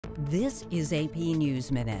This is AP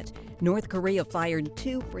News Minute. North Korea fired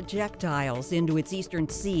 2 projectiles into its eastern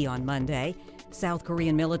sea on Monday. South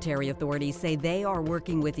Korean military authorities say they are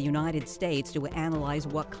working with the United States to analyze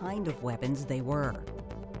what kind of weapons they were.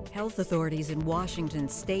 Health authorities in Washington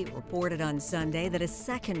state reported on Sunday that a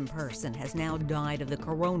second person has now died of the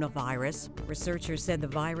coronavirus. Researchers said the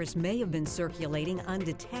virus may have been circulating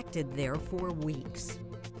undetected there for weeks.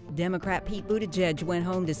 Democrat Pete Buttigieg went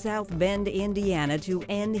home to South Bend, Indiana to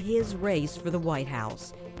end his race for the White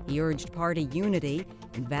House. He urged party unity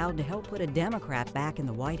and vowed to help put a Democrat back in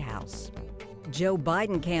the White House. Joe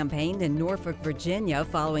Biden campaigned in Norfolk, Virginia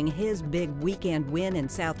following his big weekend win in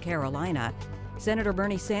South Carolina. Senator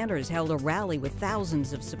Bernie Sanders held a rally with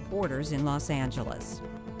thousands of supporters in Los Angeles.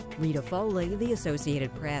 Rita Foley, The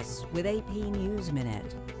Associated Press, with AP News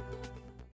Minute.